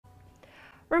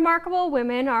Remarkable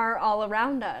women are all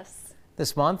around us.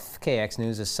 This month, KX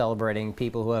News is celebrating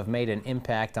people who have made an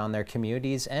impact on their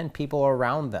communities and people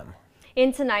around them.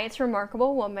 In tonight's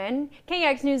Remarkable Woman,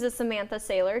 KX News' Samantha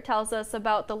Saylor tells us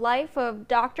about the life of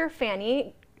Dr.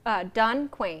 Fannie Dunn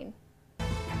Quain.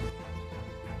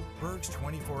 Berg's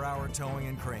 24-hour towing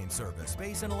and crane service,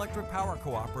 Space and Electric Power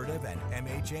Cooperative, and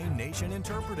MHA Nation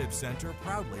Interpretive Center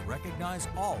proudly recognize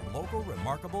all local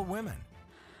remarkable women.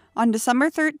 On December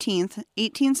 13,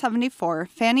 1874,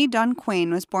 Fannie Dunn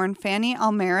Quain was born Fannie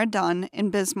Elmira Dunn in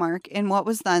Bismarck in what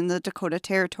was then the Dakota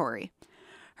Territory.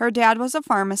 Her dad was a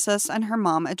pharmacist and her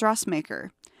mom a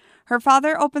dressmaker. Her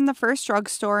father opened the first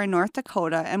drugstore in North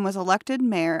Dakota and was elected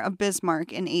mayor of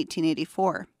Bismarck in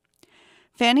 1884.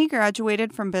 Fannie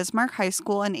graduated from Bismarck High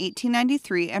School in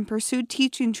 1893 and pursued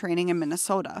teaching training in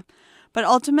Minnesota, but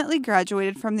ultimately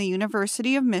graduated from the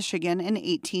University of Michigan in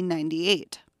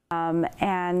 1898.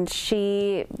 And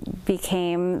she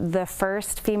became the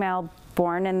first female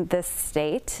born in this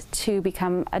state to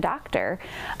become a doctor,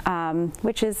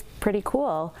 which is pretty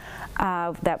cool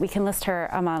that we can list her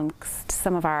amongst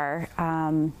some of our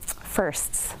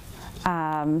firsts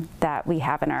that we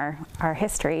have in our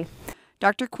history.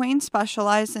 Dr. Quain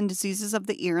specialized in diseases of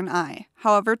the ear and eye.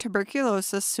 However,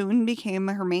 tuberculosis soon became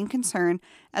her main concern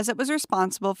as it was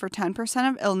responsible for 10%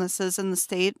 of illnesses in the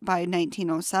state by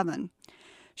 1907.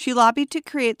 She lobbied to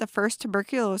create the first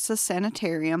tuberculosis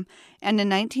sanitarium, and in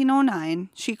 1909,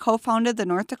 she co-founded the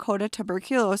North Dakota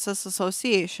Tuberculosis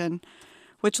Association,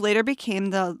 which later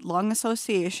became the Lung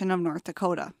Association of North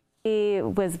Dakota. She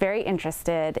was very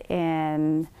interested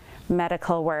in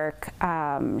medical work.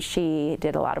 She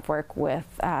did a lot of work with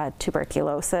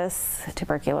tuberculosis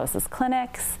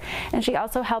clinics, and she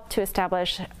also helped to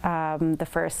establish the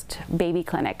first baby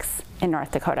clinics in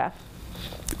North Dakota.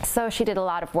 So she did a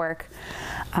lot of work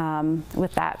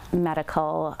with that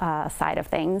medical side of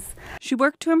things. She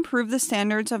worked to improve the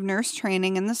standards of nurse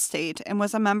training in the state and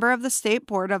was a member of the State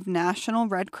Board of National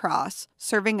Red Cross,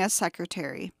 serving as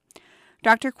secretary.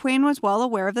 Dr. Quain was well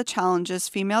aware of the challenges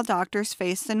female doctors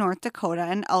faced in North Dakota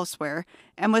and elsewhere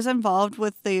and was involved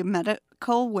with the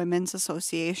Medical Women's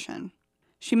Association.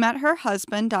 She met her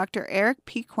husband, Dr. Eric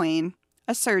P. Quain,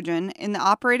 a surgeon, in the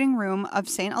operating room of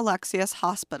St. Alexius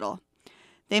Hospital.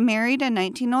 They married in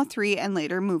 1903 and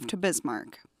later moved to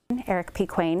Bismarck. Eric P.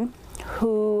 Quain,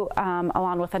 who,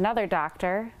 along with another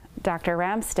doctor, Dr.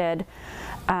 Ramstead,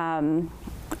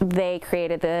 they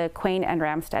created the Quain and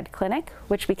Ramstead Clinic,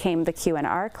 which became the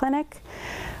Q&R Clinic,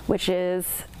 which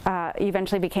is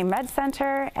eventually became Med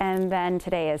Center, and then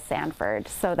today is Sanford.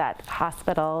 So that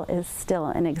hospital is still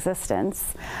in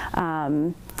existence.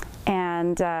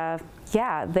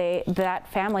 Yeah,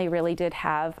 that family really did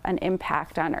have an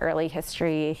impact on early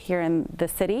history here in the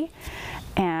city,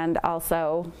 and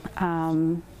also,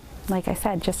 like I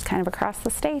said, just kind of across the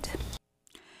state.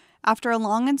 After a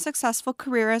long and successful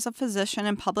career as a physician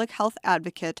and public health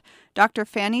advocate, Dr.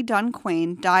 Fannie Dunn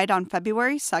Quain died on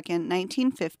February 2,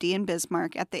 1950 in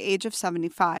Bismarck at the age of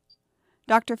 75.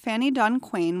 Dr. Fannie Dunn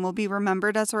Quain will be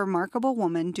remembered as a remarkable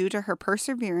woman due to her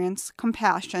perseverance,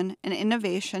 compassion, and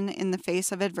innovation in the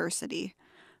face of adversity.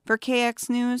 For KX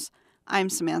News, I'm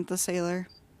Samantha Saylor.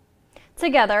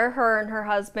 Together, her and her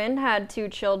husband had 2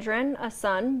 children, a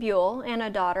son, Buell, and a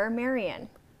daughter, Marion.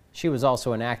 She was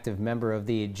also an active member of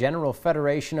the General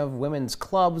Federation of Women's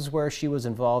Clubs, where she was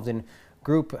involved in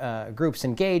groups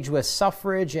engaged with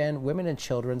suffrage and women and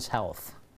children's health.